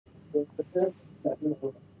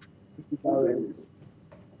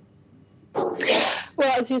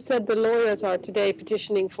Well, as you said, the lawyers are today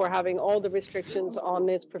petitioning for having all the restrictions on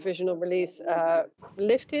his provisional release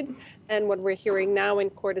lifted. And what we're hearing now in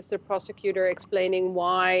court is the prosecutor explaining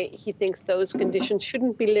why he thinks those conditions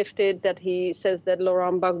shouldn't be lifted, that he says that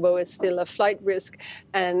Laurent Gbagbo is still a flight risk,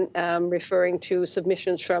 and referring to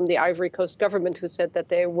submissions from the Ivory Coast government, who said that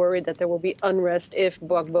they're worried that there will be unrest if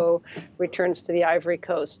Gbagbo returns to the Ivory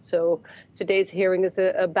Coast. So today's hearing is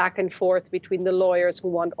a back and forth between the lawyers who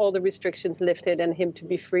want all the restrictions lifted and him to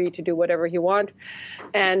be free to do whatever he wants,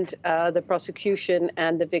 and the prosecution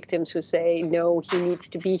and the victims who say, no, he needs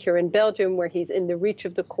to be here in Belgium where he's in the reach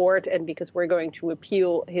of the court. And because we're going to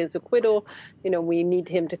appeal his acquittal, we need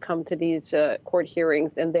him to come to these court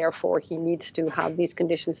hearings, and therefore he needs to have these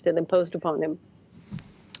conditions still imposed upon him.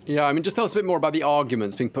 Yeah, I mean, just tell us a bit more about the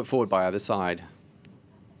arguments being put forward by either side.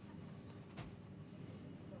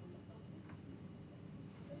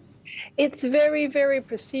 It's very, very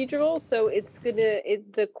procedural. So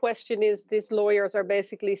the question is, these lawyers are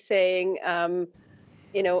basically saying,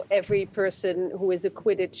 every person who is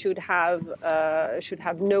acquitted should have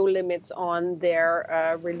no limits on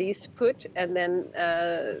their release put, and then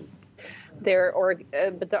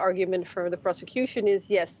but the argument for the prosecution is,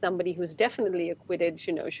 yes, somebody who's definitely acquitted,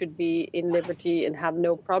 should be in liberty and have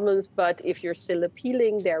no problems. But if you're still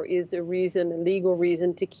appealing, there is a legal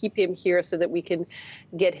reason to keep him here so that we can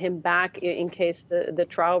get him back in case the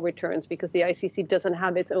trial returns, because the ICC doesn't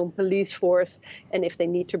have its own police force. And if they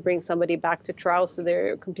need to bring somebody back to trial, so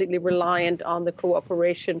they're completely reliant on the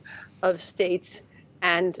cooperation of states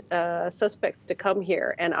and suspects to come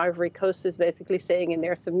here. And Ivory Coast is basically saying in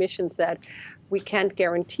their submissions that we can't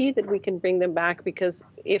guarantee that we can bring them back, because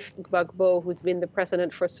if Gbagbo, who's been the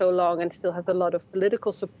president for so long and still has a lot of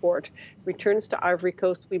political support, returns to Ivory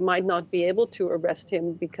Coast, we might not be able to arrest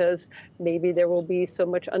him, because maybe there will be so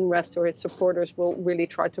much unrest, or his supporters will really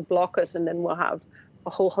try to block us, and then we'll have a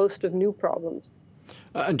whole host of new problems.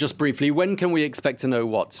 And just briefly, when can we expect to know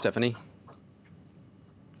what, Stephanie?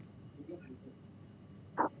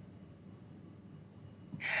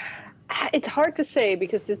 It's hard to say,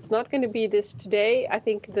 because it's not going to be this today. I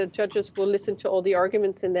think the judges will listen to all the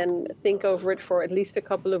arguments and then think over it for at least a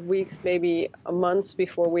couple of weeks, maybe a month,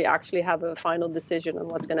 before we actually have a final decision on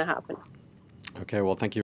what's going to happen. Okay, well, thank you.